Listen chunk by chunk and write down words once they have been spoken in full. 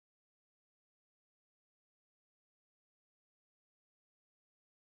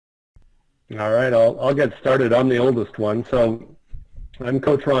All right, I'll get started. I'm the oldest one. So I'm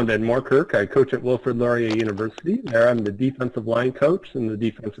Coach Ron Van Moorkirk. I coach at Wilfrid Laurier University. There I'm the defensive line coach and the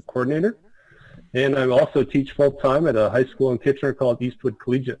defensive coordinator. And I also teach full-time at a high school in Kitchener called Eastwood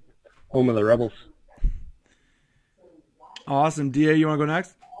Collegiate, home of the Rebels. Awesome. DA, you want to go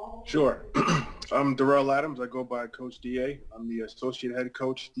next? Sure. I'm Darrel Adams. I go by Coach DA. I'm the Associate Head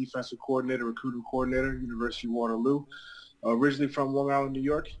Coach, Defensive Coordinator, Recruiting Coordinator, University of Waterloo. Originally from Long Island, New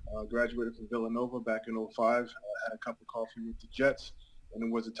York. Graduated from Villanova back in '05. Had a cup of coffee with the Jets. And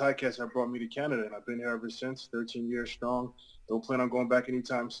it was the Ticats that brought me to Canada, and I've been here ever since, 13 years strong. Don't plan on going back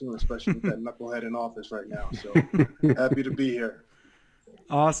anytime soon, especially with that knucklehead in office right now. So happy to be here.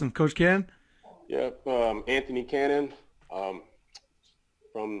 Awesome. Coach Cannon? Yeah, Anthony Cannon,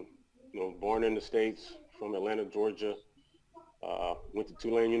 from, born in the States, from Atlanta, Georgia. Went to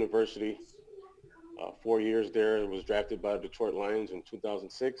Tulane University, 4 years there. Was drafted by the Detroit Lions in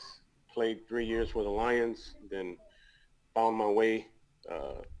 2006. Played 3 years for the Lions, then found my way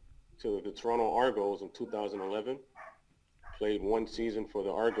to the Toronto Argos in 2011. Played 1 season for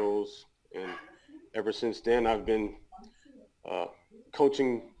the Argos, and ever since then I've been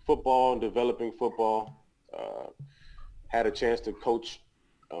coaching football and developing football. Had a chance to coach,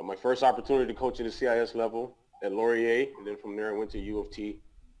 my first opportunity to coach at the CIS level at Laurier, and then from there I went to U of T,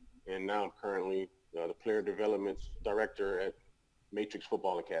 and now I'm currently the player development director at Matrix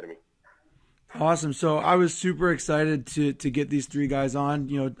Football Academy. Awesome. So I was super excited to get these 3 guys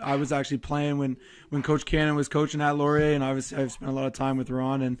on. I was actually playing when Coach Cannon was coaching at Laurier, and I've spent a lot of time with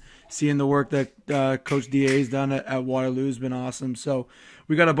Ron, and seeing the work that Coach DA's done at Waterloo has been awesome. So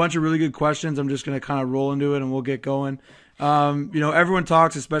we got a bunch of really good questions. I'm just going to kind of roll into it and we'll get going. Everyone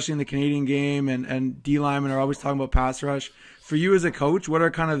talks, especially in the Canadian game, and D-linemen are always talking about pass rush. For you as a coach, what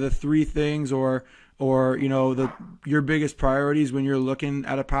are kind of the 3 things or your biggest priorities when you're looking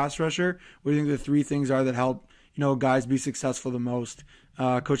at a pass rusher? What do you think the 3 things are that help, guys be successful the most?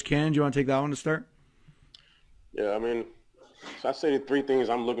 Coach Cannon, do you want to take that one to start? Yeah, so I say the 3 things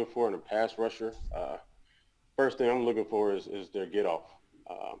I'm looking for in a pass rusher. First thing I'm looking for is their get off.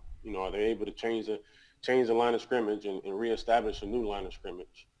 Are they able to change the line of scrimmage and reestablish a new line of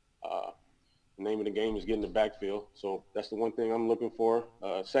scrimmage? The name of the game is getting the backfield. So that's the one thing I'm looking for.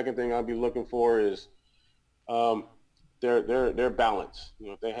 Second thing I'll be looking for is their balance.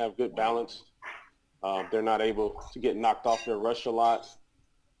 If they have good balance, they're not able to get knocked off their rush a lot,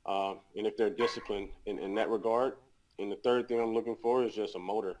 and if they're disciplined in that regard. And the third thing I'm looking for is just a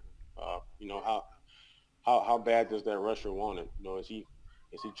motor. How bad does that rusher want it? Is he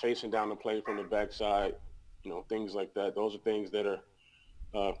chasing down the play from the backside? Things like that. Those are things that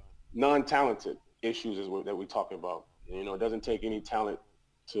are non-talented issues that we're talking about. It doesn't take any talent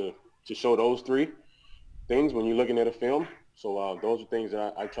to show those 3 things when you're looking at a film. So those are things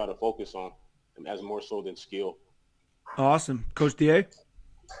that I try to focus on, and as more so than skill. Awesome. Coach DA?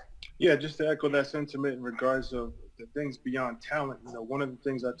 Yeah, just to echo that sentiment in regards of the things beyond talent, one of the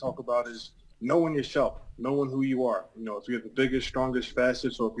things I talk about is knowing yourself, knowing who you are. If you're the biggest, strongest,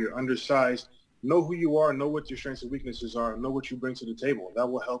 fastest, or if you're undersized, know who you are, know what your strengths and weaknesses are, know what you bring to the table. That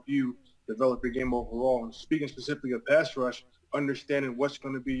will help you develop your game overall. And speaking specifically of pass rush, understanding what's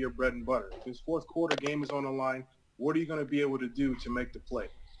going to be your bread and butter. If this fourth quarter game is on the line, what are you going to be able to do to make the play?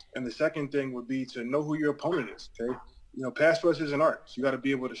 And the second thing would be to know who your opponent is, okay? Pass rush is an art. So you got to be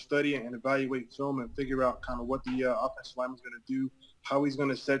able to study and evaluate film and figure out kind of what the offensive lineman's going to do, how he's going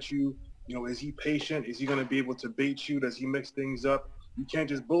to set you. Is he patient? Is he going to be able to bait you? Does he mix things up? You can't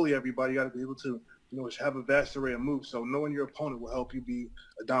just bully everybody. You got to be able to, have a vast array of moves. So knowing your opponent will help you be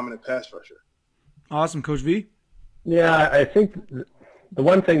a dominant pass rusher. Awesome. Coach V? Yeah, I think the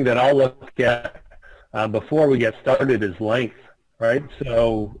one thing that I'll look at before we get started is length, right?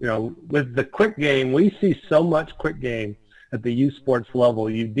 So, with the quick game, we see so much quick game at the U Sports level.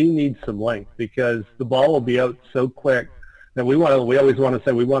 You do need some length because the ball will be out so quick that we always want to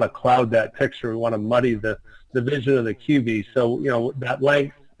say we want to cloud that picture. We want to muddy the vision of the QB. So, that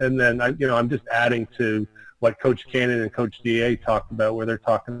length, and then, I'm just adding to what Coach Cannon and Coach DA talked about, where they're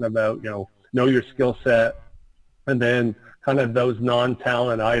talking about, know your skill set, and then kind of those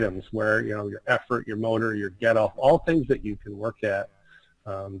non-talent items where, your effort, your motor, your get-off, all things that you can work at.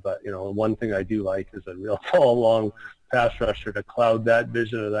 But, one thing I do like is a real tall, long pass rusher to cloud that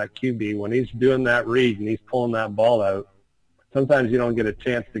vision of that QB. When he's doing that read and he's pulling that ball out, sometimes you don't get a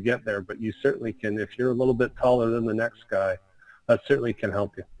chance to get there, but you certainly can. If you're a little bit taller than the next guy, that certainly can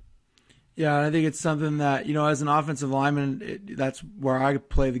help you. Yeah, and I think it's something that, as an offensive lineman, that's where I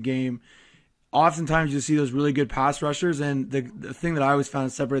play the game. Oftentimes you see those really good pass rushers, and the thing that I always found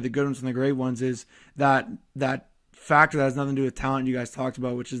to separate the good ones from the great ones is that factor that has nothing to do with talent you guys talked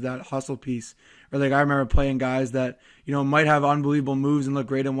about, which is that hustle piece. Or like I remember playing guys that, might have unbelievable moves and look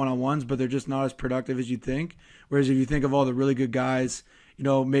great in one-on-ones, but they're just not as productive as you think. Whereas if you think of all the really good guys,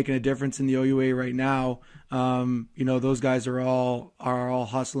 making a difference in the OUA right now, those guys are all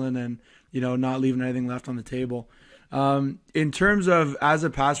hustling and, not leaving anything left on the table. In terms of as a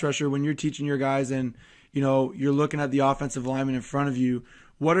pass rusher, when you're teaching your guys and, you're looking at the offensive lineman in front of you,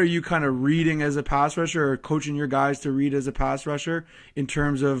 what are you kind of reading as a pass rusher or coaching your guys to read as a pass rusher in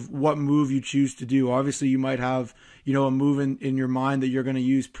terms of what move you choose to do? Obviously, you might have, a move in your mind that you're going to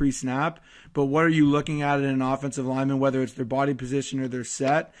use pre-snap, but what are you looking at in an offensive lineman, whether it's their body position or their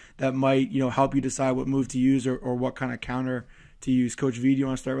set, that might, help you decide what move to use or what kind of counter to use? Coach V, do you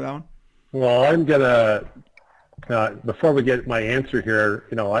want to start with that one? Well, I'm going to, before we get my answer here,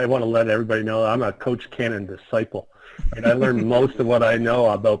 I want to let everybody know I'm a Coach Cannon disciple. And I learned most of what I know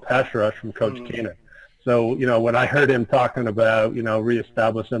about pass rush from Coach Cannon. So, when I heard him talking about,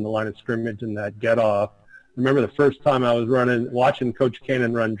 reestablishing the line of scrimmage and that get off, I remember the first time I was watching Coach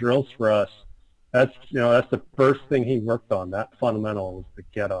Cannon run drills for us. That's the first thing he worked on. That fundamental was the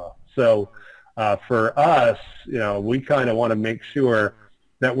get off. So for us, we kind of want to make sure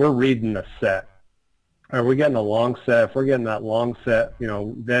that we're reading the set. Are we getting a long set? If we're getting that long set,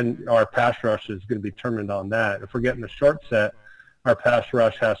 then our pass rush is going to be determined on that. If we're getting a short set, our pass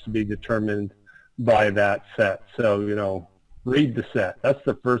rush has to be determined by that set. So, read the set. That's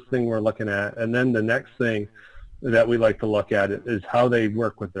the first thing we're looking at. And then the next thing that we like to look at is how they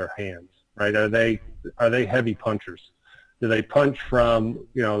work with their hands, right? Are they heavy punchers? Do they punch from,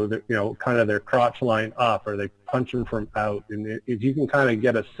 kind of their crotch line up? Are they punching from out? And if you can kind of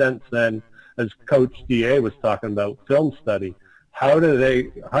get a sense then, as Coach DA was talking about film study, how do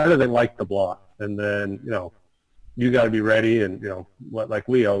they like the block? And then, you got to be ready. And, like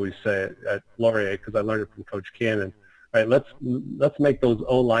we always say at Laurier, because I learned it from Coach Cannon, right? Let's make those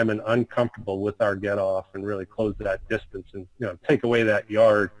O linemen uncomfortable with our get off and really close that distance and, take away that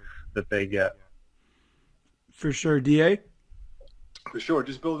yard that they get. For sure. DA? For sure.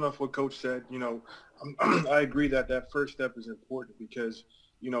 Just building off what Coach said, I agree that first step is important because,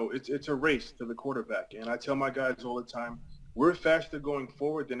 it's a race to the quarterback. And I tell my guys all the time, we're faster going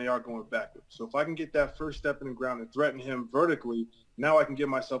forward than they are going backwards. So if I can get that first step in the ground and threaten him vertically, now I can give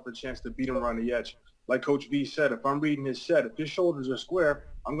myself a chance to beat him around the edge. Like Coach V said, if I'm reading his set, if his shoulders are square,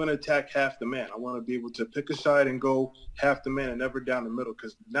 I'm going to attack half the man. I want to be able to pick a side and go half the man and never down the middle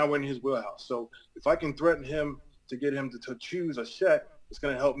because now we're in his wheelhouse. So if I can threaten him to get him to choose a set, it's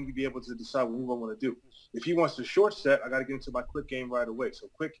going to help me be able to decide what move I want to do. If he wants a short set, I got to get into my quick game right away. So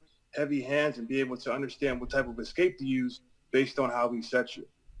quick, heavy hands and be able to understand what type of escape to use based on how he sets you.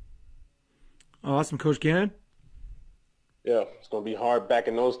 Awesome. Coach Cannon? Yeah, it's going to be hard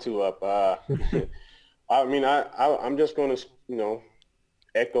backing those two up. I'm just going to,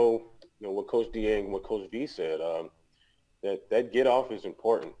 echo, what Coach DA and what Coach V said. That get off is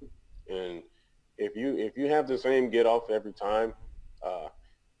important. And if you have the same get off every time,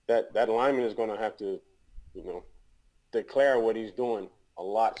 that lineman is going to have to, declare what he's doing a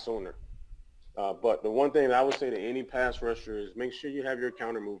lot sooner. But the one thing that I would say to any pass rusher is make sure you have your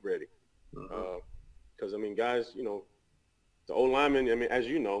counter move ready. Because, guys, the O-linemen, as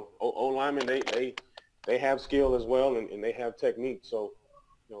you know, O-linemen, they have skill as well and they have technique. So,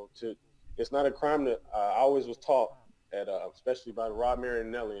 it's not a crime that I always was taught at, especially by Rob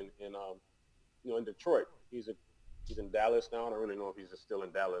Marinelli in Detroit. He's in Dallas now. I don't really know if he's still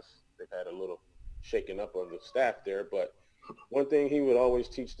in Dallas. They've had a little shaking up of the staff there. But one thing he would always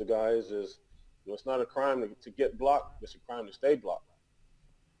teach the guys is, it's not a crime to get blocked. It's a crime to stay blocked,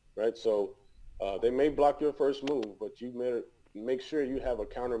 right? So they may block your first move, but you better make sure you have a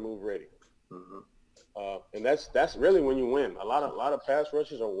counter move ready. And that's really when you win. A lot of pass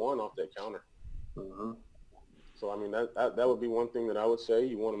rushes are won off that counter. So that would be one thing that I would say.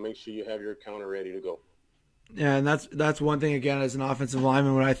 You want to make sure you have your counter ready to go. Yeah, and that's one thing, again, as an offensive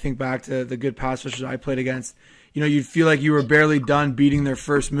lineman, when I think back to the good pass rushers I played against, you'd feel like you were barely done beating their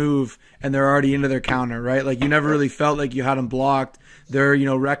first move and they're already into their counter, right? Like you never really felt like you had them blocked. They're,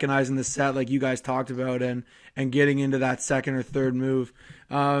 recognizing the set like you guys talked about and getting into that second or third move.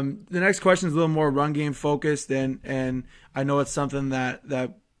 The next question is a little more run game focused, and I know it's something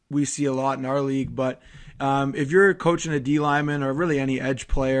that we see a lot in our league, but if you're coaching a D lineman or really any edge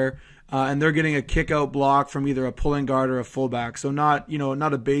player, and they're getting a kick out block from either a pulling guard or a fullback. So not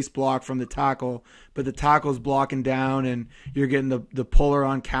a base block from the tackle, but the tackle's blocking down and you're getting the puller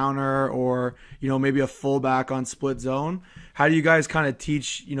on counter or, maybe a fullback on split zone. How do you guys kind of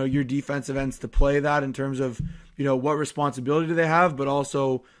teach, your defensive ends to play that in terms of, what responsibility do they have, but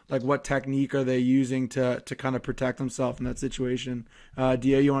also like what technique are they using to kind of protect themselves in that situation. Da,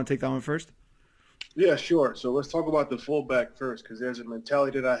 you want to take that one first? Yeah, sure. So let's talk about the fullback first, because there's a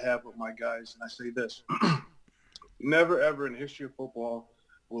mentality that I have with my guys, and I say this. Never, ever in the history of football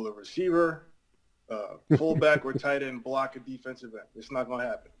will a receiver, fullback, or tight end block a defensive end. It's not going to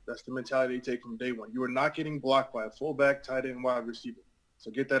happen. That's the mentality you take from day one. You are not getting blocked by a fullback, tight end, wide receiver.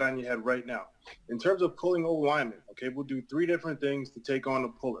 So get that on your head right now. In terms of pulling O-linemen, okay, we'll do 3 different things to take on the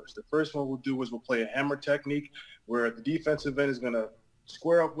pullers. The first one we'll do is we'll play a hammer technique where the defensive end is going to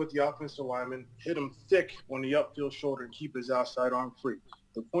square up with the offensive lineman, hit him thick on the upfield shoulder, and keep his outside arm free.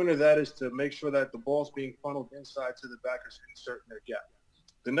 The point of that is to make sure that the ball's being funneled inside to the backers inserting their gap.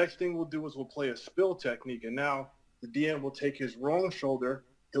 The next thing we'll do is we'll play a spill technique, and now the DN will take his wrong shoulder.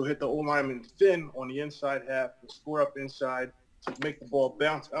 He'll hit the O-lineman thin on the inside half and score up inside to make the ball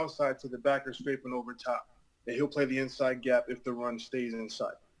bounce outside to the backer scraping over top. And he'll play the inside gap if the run stays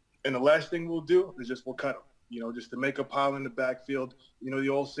inside. And the last thing we'll do is just we'll cut him, just to make a pile in the backfield. The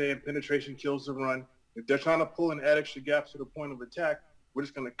old saying, penetration kills the run. If they're trying to pull and add extra gaps to the point of attack, we're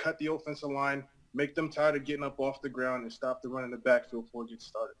just going to cut the offensive line, make them tired of getting up off the ground, and stop the run in the backfield before it gets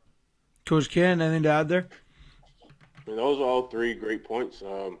started. Coach Ken, anything to add there? Those are all 3 great points.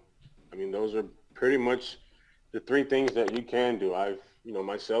 Those are pretty much the 3 things that you can do. I've,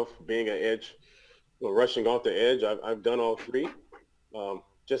 myself being an edge, rushing off the edge, I've done all 3.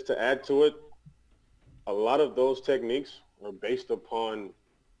 Just to add to it, a lot of those techniques are based upon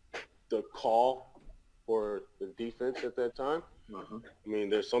the call for the defense at that time.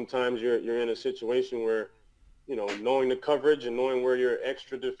 There's sometimes you're in a situation where, knowing the coverage and knowing where your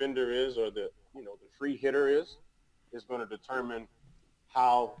extra defender is or the free hitter is going to determine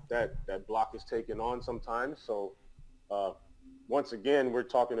how that block is taken on sometimes. So once again, we're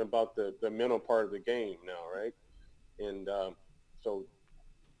talking about the mental part of the game now, right? And so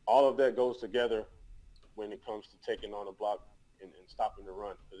all of that goes together when it comes to taking on a block and stopping the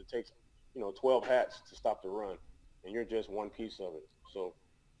run. Because it takes, 12 hats to stop the run, and you're just one piece of it. So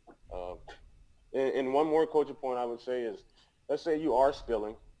and one more coaching point I would say is, let's say you are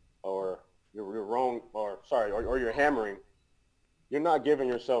spilling or you're wrong or you're hammering. You're not giving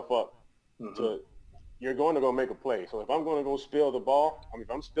yourself up you're going to go make a play. So if I'm going to go spill the ball, if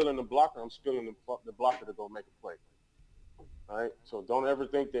I'm spilling the blocker, I'm spilling the blocker to go make a play. All right? So don't ever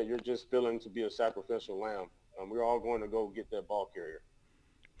think that you're just spilling to be a sacrificial lamb. We're all going to go get that ball carrier.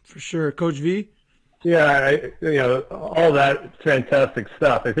 For sure. Coach V? Yeah, all that fantastic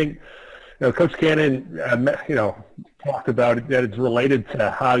stuff. I think, Coach Cannon, talked about it, that it's related to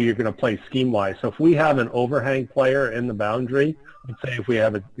how you're going to play scheme-wise. So if we have an overhang player in the boundary, let's say if we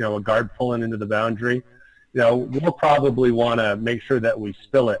have a guard pulling into the boundary, we'll probably want to make sure that we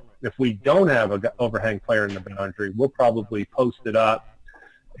spill it. If we don't have an overhang player in the boundary, we'll probably post it up,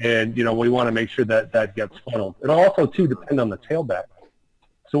 and we want to make sure that that gets funneled. It'll also too depend on the tailback.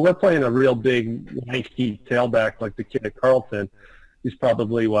 So we're playing a real big, lanky tailback like the kid at Carleton. He's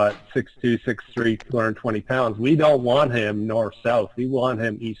probably, 6'2", 6'3", 220 pounds. We don't want him north-south. We want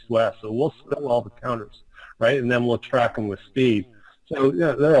him east-west. So we'll spill all the counters, right? And then we'll track him with speed. So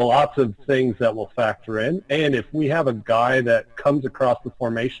there are lots of things that will factor in. And if we have a guy that comes across the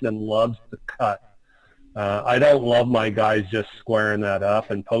formation and loves to cut, I don't love my guys just squaring that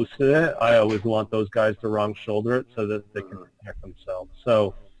up and posting it. I always want those guys to wrong shoulder it so that they can protect themselves.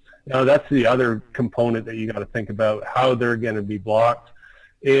 So, that's the other component that you got to think about, how they're going to be blocked.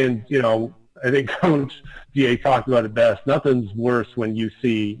 And, I think Coach DA talked about it best. Nothing's worse when you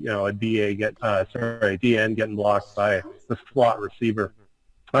see, a DN getting blocked by the slot receiver.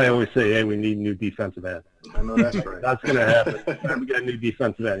 I always say, hey, we need a new defensive end. I know that's right. That's going to happen. We got a new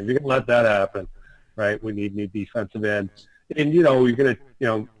defensive end. If you're going to let that happen, right, we need new defensive end. And, you're going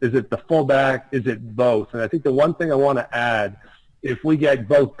to, is it the fullback? Is it both? And I think the one thing I want to add, if we get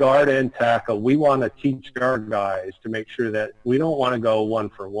both guard and tackle, we want to teach our guys to make sure that we don't want to go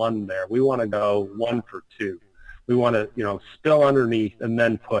 1-for-1 there. We want to go 1-for-2. We want to, spill underneath and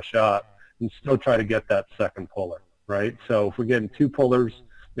then push up and still try to get that second puller, right? So if we're getting 2 pullers,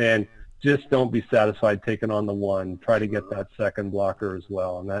 man, just don't be satisfied taking on the one. Try to get that second blocker as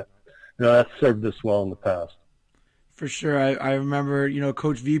well. And that, that's served us well in the past. For sure. I remember,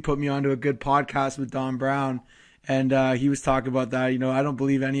 Coach V put me onto a good podcast with Don Brown. And he was talking about that. I don't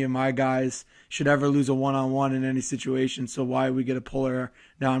believe any of my guys should ever lose a one-on-one in any situation. So why we get a puller?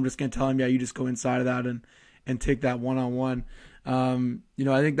 Now I'm just going to tell him, you just go inside of that and take that one-on-one. I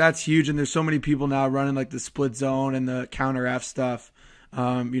think that's huge. And there's so many people now running like the split zone and the counter F stuff.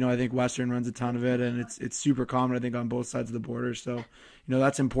 I think Western runs a ton of it, and it's super common, I think, on both sides of the border. So,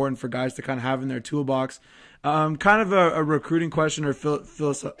 that's important for guys to kind of have in their toolbox. Kind of a recruiting question or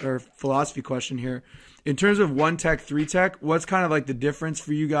philosophy question here. In terms of 1-tech, 3-tech, what's kind of like the difference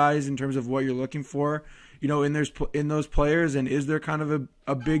for you guys in terms of what you're looking for, in those players, and is there kind of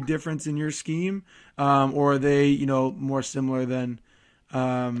a big difference in your scheme, or are they, more similar than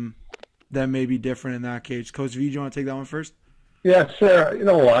maybe different in that case? Coach V, do you want to take that one first? Yeah, sure. You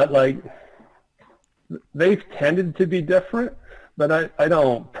know what? Like, they've tended to be different, but I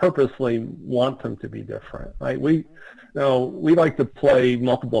don't purposely want them to be different. Like, we like to play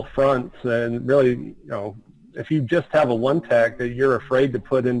multiple fronts, and really, if you just have a 1-tech that you're afraid to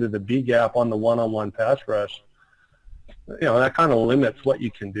put into the B gap on the one-on-one pass rush, that kind of limits what you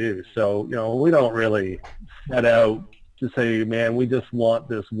can do. So, we don't really set out to say, man, we just want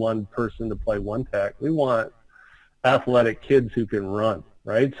this one person to play 1-tech. We want athletic kids who can run,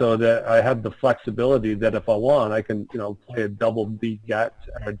 right? So that I have the flexibility that if I want, I can, play a double B gap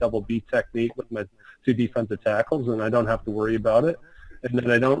or double B technique with my 2 defensive tackles, and I don't have to worry about it. And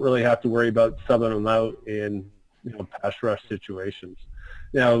then I don't really have to worry about subbing them out in, pass rush situations.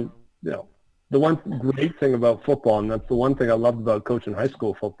 The one great thing about football, and that's the one thing I loved about coaching high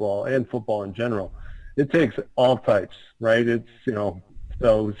school football and football in general, it takes all types, right? It's,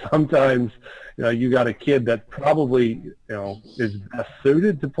 so sometimes, you got a kid that probably, is best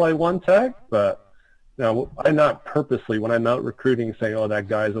suited to play 1-tech, but, I'm not purposely, when I'm out recruiting, saying, oh, that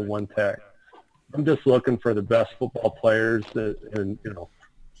guy's a 1-tech. I'm just looking for the best football players that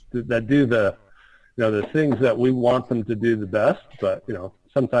do the things that we want them to do the best. But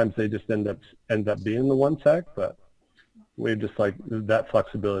sometimes they just end up being the 1-tech. But we just like that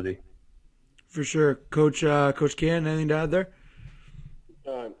flexibility. For sure, Coach Ken, anything to add there?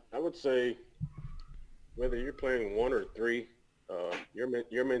 I would say whether you're playing 1 or 3,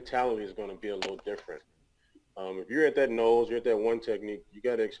 your mentality is going to be a little different. If you're at that nose, you're at that 1 technique, you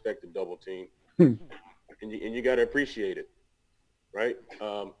got to expect a double team. And you got to appreciate it, right?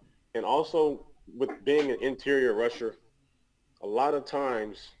 And also with being an interior rusher, a lot of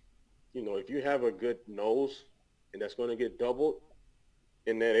times, if you have a good nose and that's going to get doubled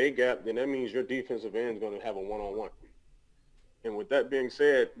in that A gap, then that means your defensive end is going to have a one-on-one. And with that being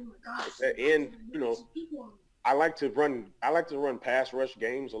said, at that end, I like to run pass rush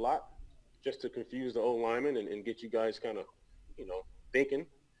games a lot, just to confuse the old linemen and get you guys kind of, thinking.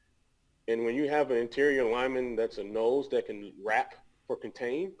 And when you have an interior lineman that's a nose that can wrap for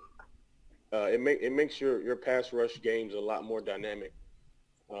contain, it makes your pass rush games a lot more dynamic.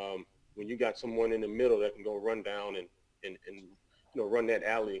 When you got someone in the middle that can go run down and run that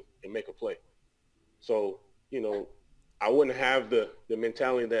alley and make a play. So, I wouldn't have the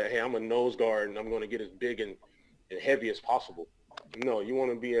mentality that, hey, I'm a nose guard and I'm going to get as big and heavy as possible. No, you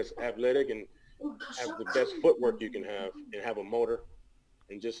want to be as athletic and have the best footwork you can have and have a motor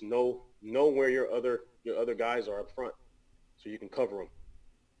and just know where your other guys are up front so you can cover them.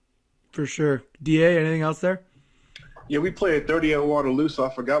 For sure. DA, anything else there? Yeah, we play at 30 at Waterloo, so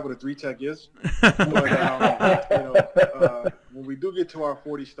I forgot what a 3-tech is. But, when we do get to our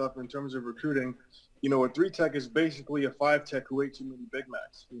 40 stuff in terms of recruiting, a 3-tech is basically a 5-tech who ate too many Big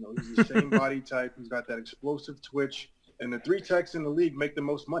Macs. He's the same body type. He's got that explosive twitch. And the 3-techs in the league make the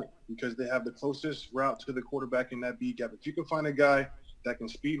most money because they have the closest route to the quarterback in that B gap. If you can find a guy that can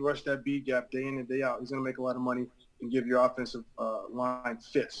speed rush that B gap day in and day out, he's going to make a lot of money and give your offensive line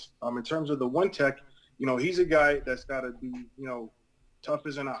fits. In terms of the 1-tech, he's a guy that's got to be, tough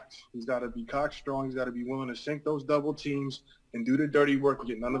as an ox. He's got to be cock strong. He's got to be willing to sink those double teams and do the dirty work and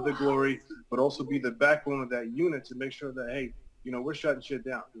get none of the glory, but also be the backbone of that unit to make sure that, hey, we're shutting shit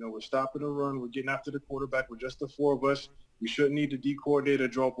down. We're stopping the run. We're getting after the quarterback. We're just the 4 of us. We shouldn't need the D coordinator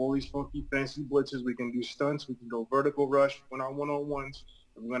to draw up all these funky, fancy blitzes. We can do stunts. We can go vertical rush, win our one-on-ones,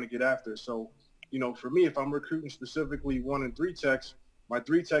 and we're going to get after it. So, for me, if I'm recruiting specifically 1 and 3 techs, my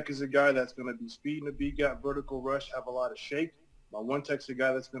 3-tech is a guy that's going to be speed in the B gap, vertical rush, have a lot of shake. My 1-tech's a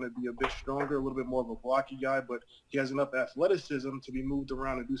guy that's going to be a bit stronger, a little bit more of a blocky guy, but he has enough athleticism to be moved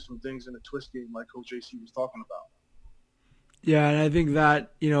around and do some things in a twist game like Coach AC was talking about. Yeah, and I think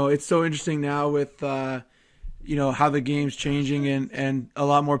that, it's so interesting now with, how the game's changing and a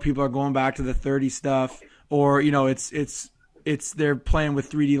lot more people are going back to the 30 stuff or, it's they're playing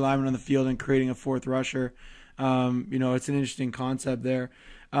with 3D linemen on the field and creating a 4th rusher. It's an interesting concept there.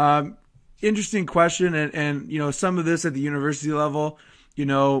 Interesting question. And some of this at the university level,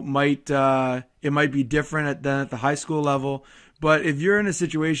 might be different than at the high school level. But if you're in a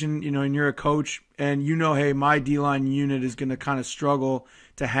situation, and you're a coach and hey, my D-line unit is going to kind of struggle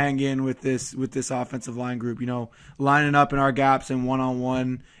to hang in with this offensive line group, lining up in our gaps and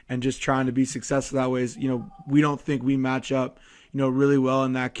one-on-one and just trying to be successful that way is, we don't think we match up, really well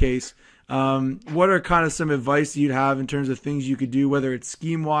in that case. What are kind of some advice you'd have in terms of things you could do, whether it's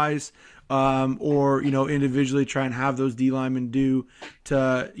scheme-wise or, individually try and have those D-linemen do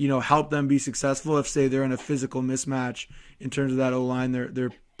to, help them be successful if, say, they're in a physical mismatch in terms of that O-line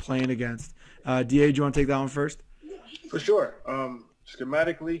they're playing against. DA, do you want to take that one first? For sure.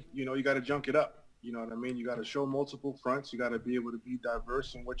 Schematically, you got to junk it up. You know what I mean? You got to show multiple fronts. You got to be able to be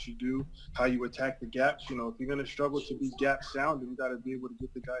diverse in what you do, how you attack the gaps. If you're going to struggle to be gap sound, then you got to be able to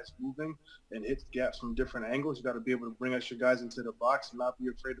get the guys moving and hit gaps from different angles. You got to be able to bring extra guys into the box and not be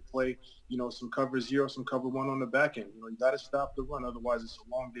afraid to play, some cover 0, some cover 1 on the back end. You got to stop the run. Otherwise, it's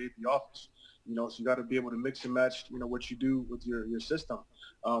a long day at the office. So you got to be able to mix and match, what you do with your system.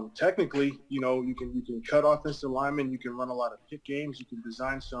 Technically, you can cut offensive linemen. You can run a lot of pick games. You can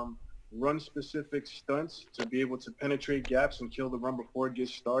design some run-specific stunts to be able to penetrate gaps and kill the run before it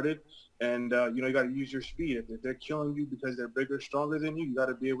gets started. And, you got to use your speed. If they're killing you because they're bigger, stronger than you, you got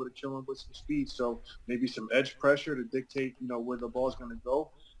to be able to kill them with some speed. So maybe some edge pressure to dictate, where the ball's going to go.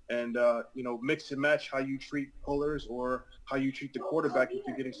 And, mix and match how you treat pullers or how you treat the quarterback if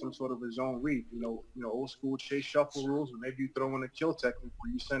you're getting some sort of a zone read. Old school chase shuffle rules, or maybe you throw in a kill technique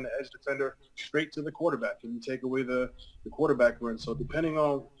where you send the edge defender straight to the quarterback and you take away the quarterback run. So depending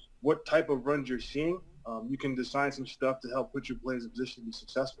on what type of runs you're seeing, you can design some stuff to help put your players in position to be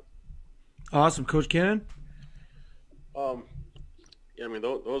successful. Awesome. Coach Cannon?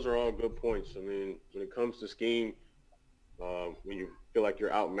 Those are all good points. When it comes to scheme, when you feel like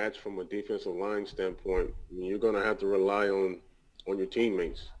you're outmatched from a defensive line standpoint, you're going to have to rely on your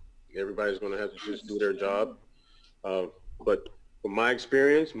teammates. Everybody's going to have to just do their job. But from my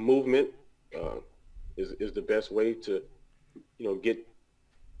experience, movement is the best way to, get,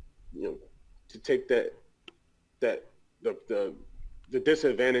 to take the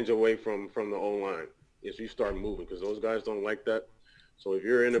disadvantage away from the O-line is you start moving, because those guys don't like that. So if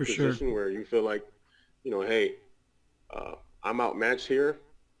you're in a position where you feel like, hey, I'm outmatched here,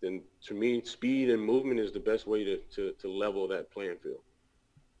 then to me, speed and movement is the best way to level that playing field.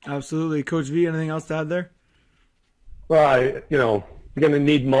 Absolutely. Coach V, anything else to add there? Well, you're going to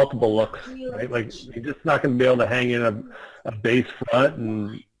need multiple looks, right? Like, you're just not going to be able to hang in a base front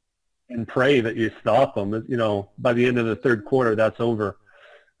and pray that you stop them. By the end of the third quarter, that's over.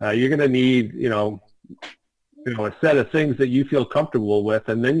 You're going to need, a set of things that you feel comfortable with,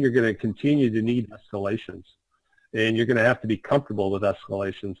 and then you're going to continue to need escalations. And you're going to have to be comfortable with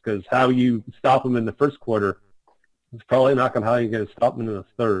escalations, because how you stop them in the first quarter is probably not how you're going to stop them in the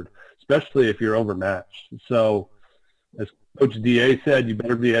third, especially if you're overmatched. So as Coach DA said, you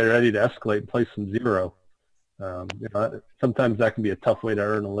better be ready to escalate and play some zero. Sometimes that can be a tough way to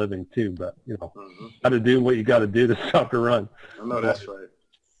earn a living too, but, got to do what you got to do to stop the run. I know that's right.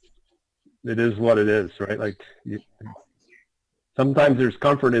 It is what it is, right? Like, sometimes there's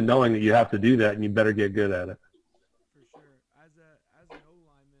comfort in knowing that you have to do that, and you better get good at it.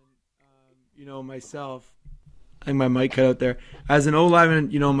 Myself, I think my mic cut out there. As an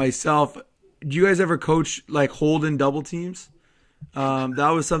O-lineman, myself, do you guys ever coach like hold and double teams?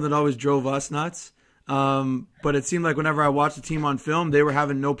 That was something that always drove us nuts. But it seemed like whenever I watched the team on film, they were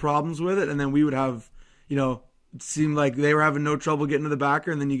having no problems with it. And then we would have, it seemed like they were having no trouble getting to the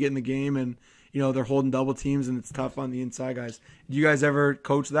backer. And then you get in the game and, they're holding double teams and it's tough on the inside guys. Do you guys ever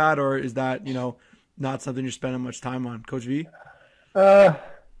coach that, or is that, not something you're spending much time on? Coach V?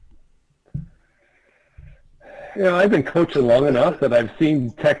 I've been coaching long enough that I've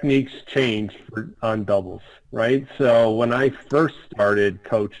seen techniques change on doubles, right? So when I first started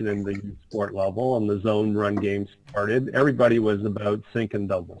coaching in the youth sport level and the zone run game started, everybody was about sinking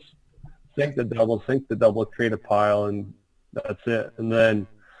doubles. Sink the double, create a pile, and that's it. And then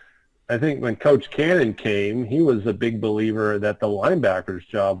I think when Coach Cannon came, he was a big believer that the linebacker's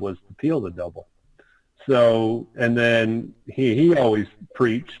job was to peel the double. So, and then he always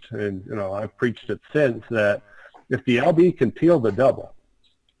preached, and, I've preached it since, that if the LB can peel the double,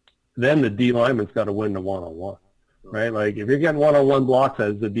 then the D lineman's got to win the one-on-one, right? Like, if you're getting one-on-one blocks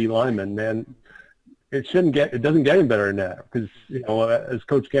as the D lineman, then it doesn't get any better than that, because, as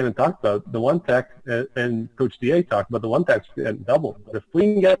Coach Cannon talked about, the one tech and Coach DA talked about, the one tech's getting double. But if we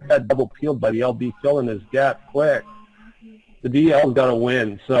can get that double peeled by the LB filling his gap quick, the DL's got to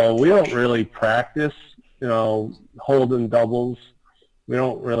win. So we don't really practice, holding doubles. We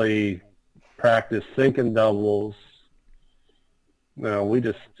don't really practice sinking doubles. No, we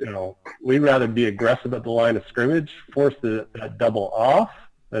just, we'd rather be aggressive at the line of scrimmage, force that double off,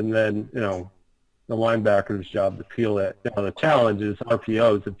 and then, the linebacker's job to peel it. The challenge is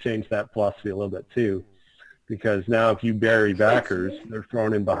RPOs have changed that philosophy a little bit too, because now if you bury backers, they're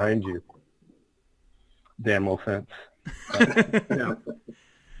thrown in behind you. Damn offense.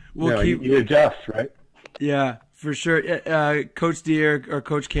 You adjust, right? Yeah, for sure. Coach D or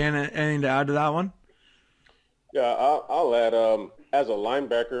Coach Cannon, anything to add to that one? Yeah, I'll add. As a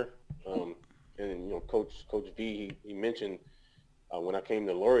linebacker, and Coach V, he mentioned when I came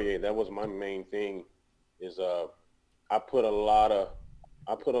to Laurier, that was my main thing. Is I put a lot of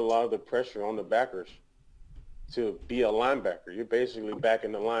the pressure on the backers to be a linebacker. You're basically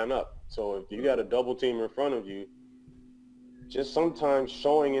backing the line up. So if you got a double team in front of you, just sometimes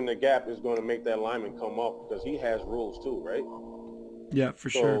showing in the gap is going to make that lineman come off, because he has rules too, right? Yeah, for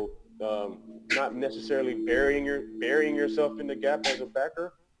sure. Not necessarily burying yourself in the gap as a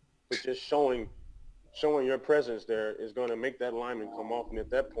backer, but just showing your presence there is going to make that lineman come off. And at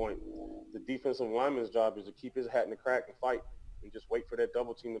that point, the defensive lineman's job is to keep his hat in the crack and fight, and just wait for that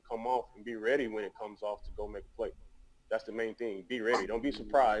double team to come off and be ready when it comes off to go make a play. That's the main thing. Be ready. Don't be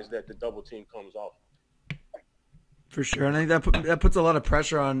surprised that the double team comes off. For sure. And I think that puts a lot of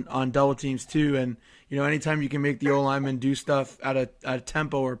pressure on double teams too. And, anytime you can make the O-lineman do stuff at a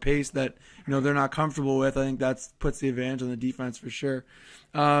tempo or pace that, they're not comfortable with, I think that puts the advantage on the defense for sure.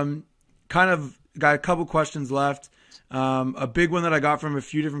 Kind of got a couple questions left. A big one that I got from a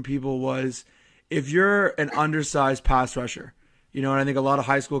few different people was, if you're an undersized pass rusher, and I think a lot of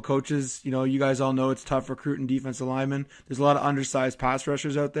high school coaches, you guys all know it's tough recruiting defensive linemen. There's a lot of undersized pass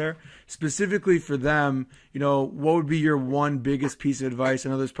rushers out there. Specifically for them, what would be your one biggest piece of advice? I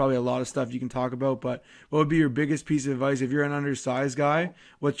know there's probably a lot of stuff you can talk about, but what would be your biggest piece of advice? If you're an undersized guy,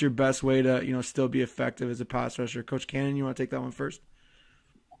 what's your best way to, still be effective as a pass rusher? Coach Cannon, you want to take that one first?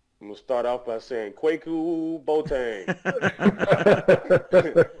 I'm going to start off by saying, Kwaku Boateng.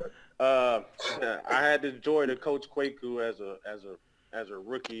 I had the joy to coach Kwaku as a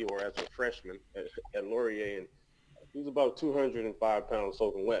rookie or as a freshman at Laurier, and he was about 205 pounds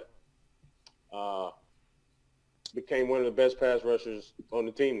soaking wet. Became one of the best pass rushers on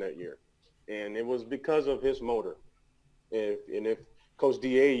the team that year, and it was because of his motor. If Coach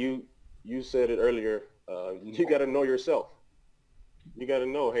Da, you said it earlier, you got to know yourself. You got to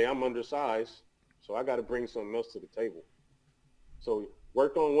know, hey, I'm undersized, so I got to bring something else to the table. So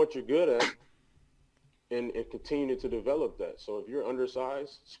work on what you're good at and continue to develop that. So if you're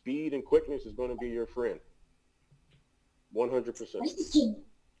undersized, speed and quickness is going to be your friend. 100%.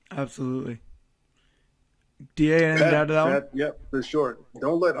 Absolutely. DA, anything to add to that one? Yep, for sure.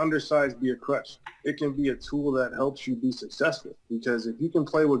 Don't let undersized be a crutch. It can be a tool that helps you be successful, because if you can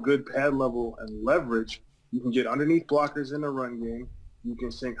play with good pad level and leverage, you can get underneath blockers in the run game. You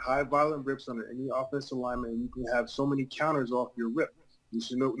can sink high violent rips under any offensive lineman, and you can have so many counters off your rip. You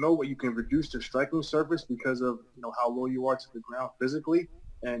should know what you can reduce the striking surface because of how low you are to the ground physically,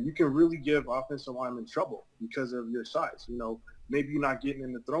 and you can really give offensive linemen trouble because of your size. Maybe you're not getting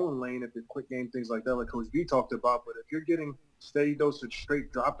in the throwing lane if it's quick game, things like that, like Coach B talked about. But if you're getting steady dose of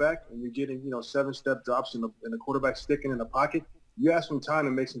straight drop back and you're getting 7-step drops and the quarterback sticking in the pocket, you have some time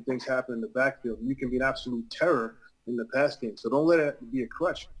to make some things happen in the backfield. You can be an absolute terror in the pass game. So don't let it be a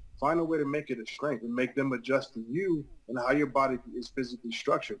crutch. Find a way to make it a strength and make them adjust to you and how your body is physically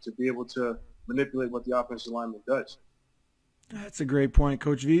structured to be able to manipulate what the offensive lineman does. That's a great point,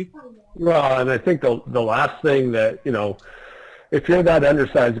 Coach V. Well, and I think the last thing that, if you're that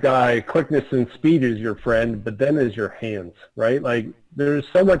undersized guy, quickness and speed is your friend, but then is your hands, right? Like, there's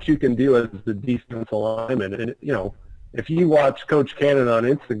so much you can do as the defensive lineman. And, if you watch Coach Cannon on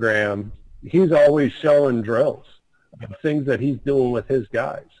Instagram, he's always showing drills of things that he's doing with his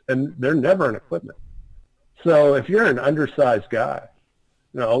guys, and they're never in equipment. So if you're an undersized guy,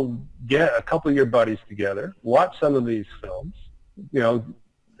 get a couple of your buddies together, watch some of these films,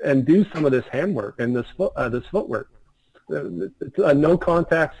 and do some of this handwork and this footwork. It's a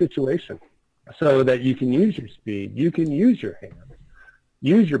no-contact situation, so that you can use your speed, you can use your hands,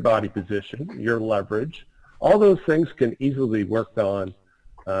 use your body position, your leverage. All those things can easily be worked on.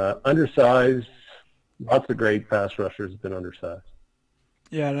 Undersized, lots of great pass rushers have been undersized.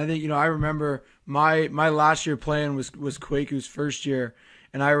 Yeah, and I think, I remember my last year playing was Kwaku's first year,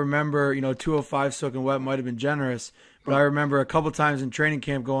 and I remember, 205 soaking wet might have been generous, but I remember a couple times in training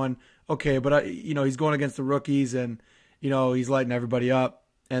camp going, okay, but he's going against the rookies and, he's lighting everybody up.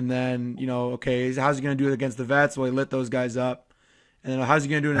 And then, okay, how's he going to do it against the vets? Well, he lit those guys up. And then how's he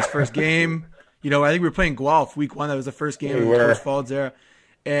going to do in his first game? I think we were playing Guelph week 1. That was the first game of Coach Fald's era.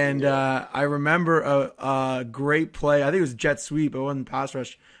 And I remember a great play. I think it was jet sweep. It wasn't pass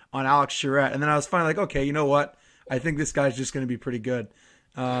rush on Alex Charette. And then I was finally like, okay, you know what? I think this guy's just going to be pretty good.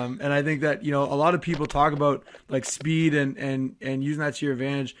 And I think that, a lot of people talk about like speed and using that to your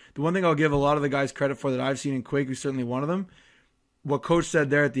advantage. The one thing I'll give a lot of the guys credit for that I've seen in Quake, who's certainly one of them, what Coach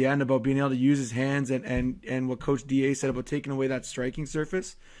said there at the end about being able to use his hands and what Coach DA said about taking away that striking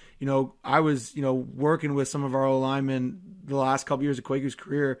surface. I was, working with some of our linemen the last couple years of Quaker's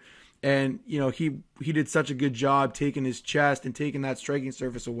career, and, he did such a good job taking his chest and taking that striking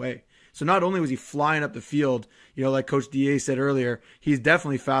surface away. So not only was he flying up the field, like Coach DA said earlier, he's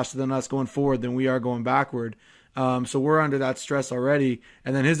definitely faster than us going forward than we are going backward. So we're under that stress already.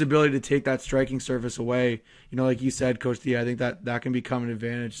 And then his ability to take that striking surface away, like you said, Coach D, I think that can become an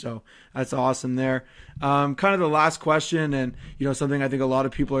advantage. So that's awesome there. Kind of the last question, and, something I think a lot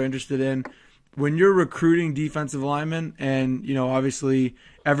of people are interested in. When you're recruiting defensive linemen, and, obviously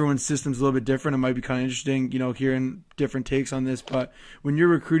everyone's system's a little bit different, it might be kind of interesting, hearing different takes on this, but when you're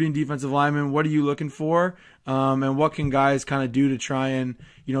recruiting defensive linemen, what are you looking for? And what can guys kind of do to try and,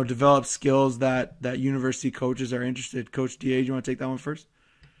 develop skills that university coaches are interested? Coach DA, do you want to take that one first?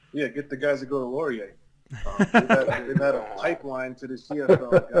 Yeah, get the guys to go to Laurier. They've had a pipeline to the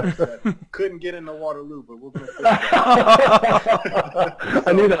CFL guys that couldn't get into Waterloo, but we're going to fix that.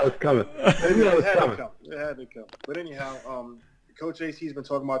 I knew that was coming. It had to come. But anyhow, Coach AC's been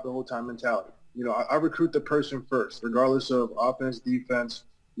talking about the whole time mentality. I recruit the person first, regardless of offense, defense.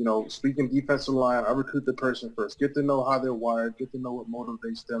 Speaking defensive line, I recruit the person first. Get to know how they're wired. Get to know what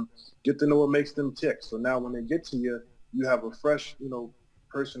motivates them. Get to know what makes them tick. So now when they get to you, you have a fresh,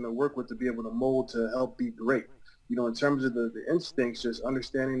 person to work with to be able to mold to help be great. In terms of the instincts, just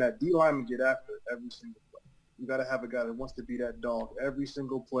understanding that D-linemen get after every single play. You got to have a guy that wants to be that dog every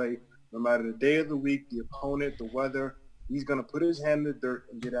single play, no matter the day of the week, the opponent, the weather. He's going to put his hand in the dirt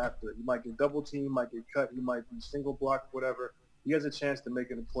and get after it. He might get double teamed, might get cut, he might be single blocked, whatever. He has a chance to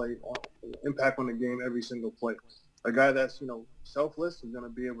make it a play, impact on the game every single play. A guy that's, selfless, is going to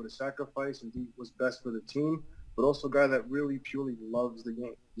be able to sacrifice and do what's best for the team, but also a guy that really purely loves the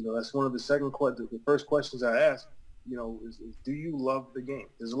game. That's one of the first questions I ask, is do you love the game?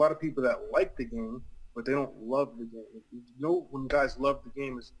 There's a lot of people that like the game, but they don't love the game. When guys love the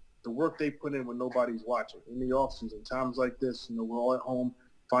game is the work they put in when nobody's watching. In the off season, times like this, we're all at home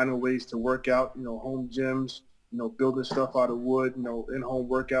finding ways to work out, home gyms, building stuff out of wood, in-home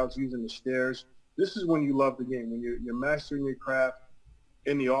workouts, using the stairs. This is when you love the game, when you're mastering your craft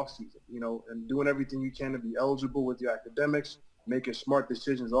in the off season, and doing everything you can to be eligible with your academics, making smart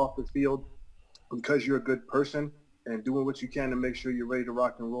decisions off the field because you're a good person, and doing what you can to make sure you're ready to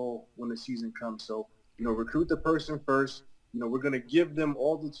rock and roll when the season comes. So, recruit the person first. We're going to give them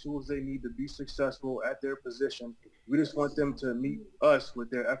all the tools they need to be successful at their position. We just want them to meet us with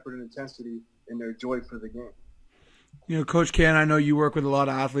their effort and intensity and their joy for the game. Coach Can, I know you work with a lot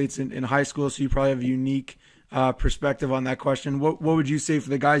of athletes in high school, so you probably have a unique perspective on that question. What would you say for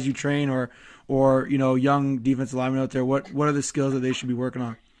the guys you train or young defensive linemen out there? What are the skills that they should be working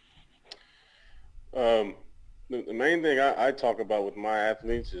on? The main thing I talk about with my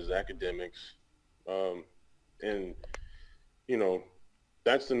athletes is academics, and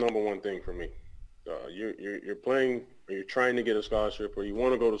that's the number one thing for me. You're playing, or you're trying to get a scholarship, or you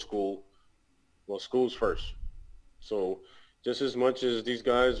want to go to school. Well, school's first. So just as much as these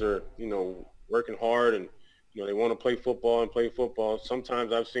guys are, working hard and, they want to play football,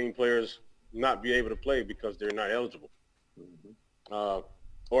 sometimes I've seen players not be able to play because they're not eligible. Mm-hmm.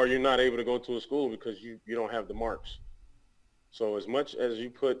 Or you're not able to go to a school because you don't have the marks. So as much as you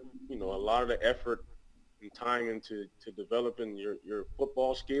put, a lot of the effort and time into developing your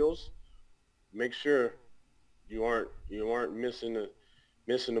football skills, make sure you aren't missing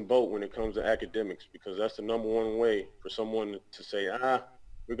the boat when it comes to academics, because that's the number one way for someone to say,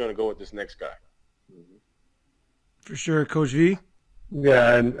 we're going to go with this next guy. Mm-hmm. For sure. Coach V?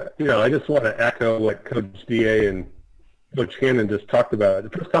 Yeah, and, I just want to echo what Coach DA and Coach Cannon just talked about. The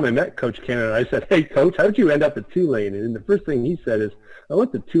first time I met Coach Cannon, I said, hey, Coach, how did you end up at Tulane? And the first thing he said is, I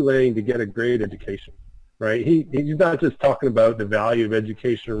went to Tulane to get a great education, right? He's not just talking about the value of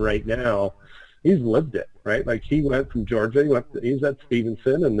education right now. He's lived it, right? Like he went from Georgia, he was at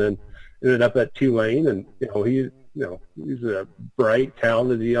Stevenson, and then ended up at Tulane, and he's a bright,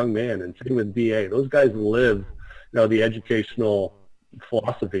 talented young man. And same with DA. Those guys live, the educational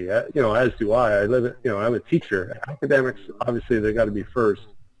philosophy. As do I. I live it. I'm a teacher. Academics, obviously, they got to be first.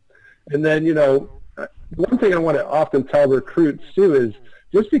 And then, one thing I want to often tell recruits too is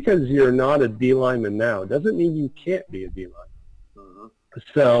just because you're not a D lineman now doesn't mean you can't be a D lineman.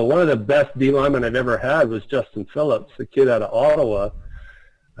 So one of the best D linemen I've ever had was Justin Phillips, a kid out of Ottawa.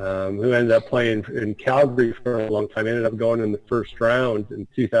 who ended up playing in Calgary for a long time, ended up going in the first round in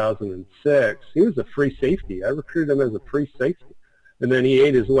 2006. He was a free safety. I recruited him as a free safety. And then he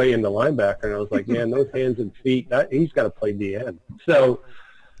ate his way into linebacker, and I was like, man, those hands and feet, he's got to play DN. So,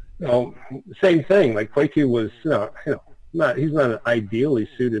 same thing. Like Kwaku was, he's not ideally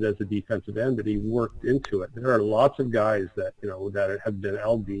suited as a defensive end, but he worked into it. There are lots of guys that, that have been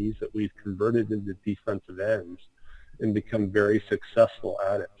LDs that we've converted into defensive ends and become very successful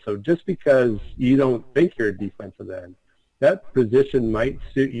at it. So just because you don't think you're a defensive end, that position might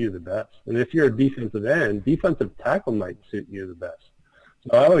suit you the best. And if you're a defensive end, defensive tackle might suit you the best.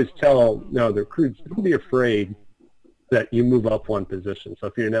 So I always tell the recruits, don't be afraid that you move up one position. So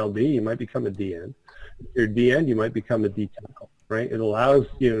if you're an LD, you might become a DN. If you're a DN, you might become a D tackle, right? It allows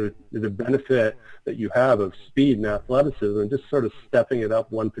you the benefit that you have of speed and athleticism and just sort of stepping it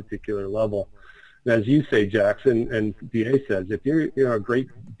up one particular level. And as you say, Jackson, and DA says, if you're a great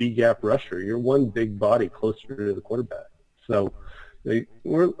B-gap rusher, you're one big body closer to the quarterback. So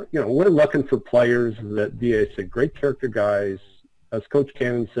we're looking for players that DA said, great character guys, as Coach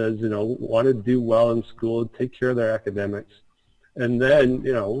Cannon says, want to do well in school, take care of their academics, and then,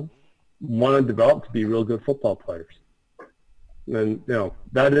 want to develop to be real good football players. And,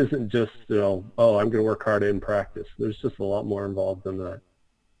 that isn't just, I'm going to work hard in practice. There's just a lot more involved than that.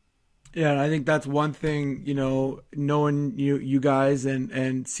 Yeah, and I think that's one thing, knowing you guys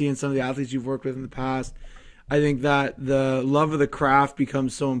and seeing some of the athletes you've worked with in the past, I think that the love of the craft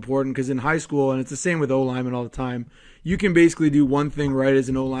becomes so important because in high school, and it's the same with O-linemen all the time, you can basically do one thing right as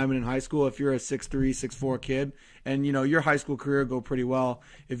an O-lineman in high school if you're a 6'3", 6'4" kid, and, your high school career go pretty well.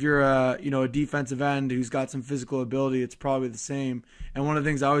 If you're a defensive end who's got some physical ability, it's probably the same. And one of the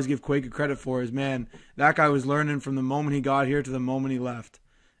things I always give Kwaku credit for is, man, that guy was learning from the moment he got here to the moment he left.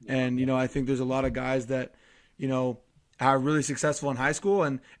 And, I think there's a lot of guys that, are really successful in high school.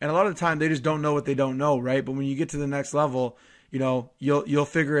 And a lot of the time they just don't know what they don't know, right? But when you get to the next level, you'll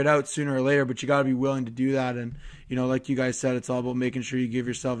figure it out sooner or later, but you got to be willing to do that. And, like you guys said, it's all about making sure you give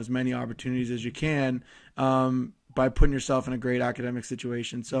yourself as many opportunities as you can by putting yourself in a great academic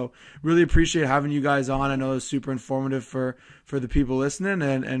situation. So really appreciate having you guys on. I know it's super informative for the people listening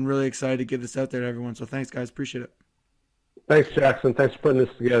and really excited to get this out there to everyone. So thanks, guys. Appreciate it. Thanks, Jackson. Thanks for putting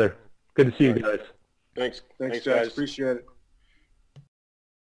this together. Good to see you guys. Thanks, Jackson. guys. Appreciate it.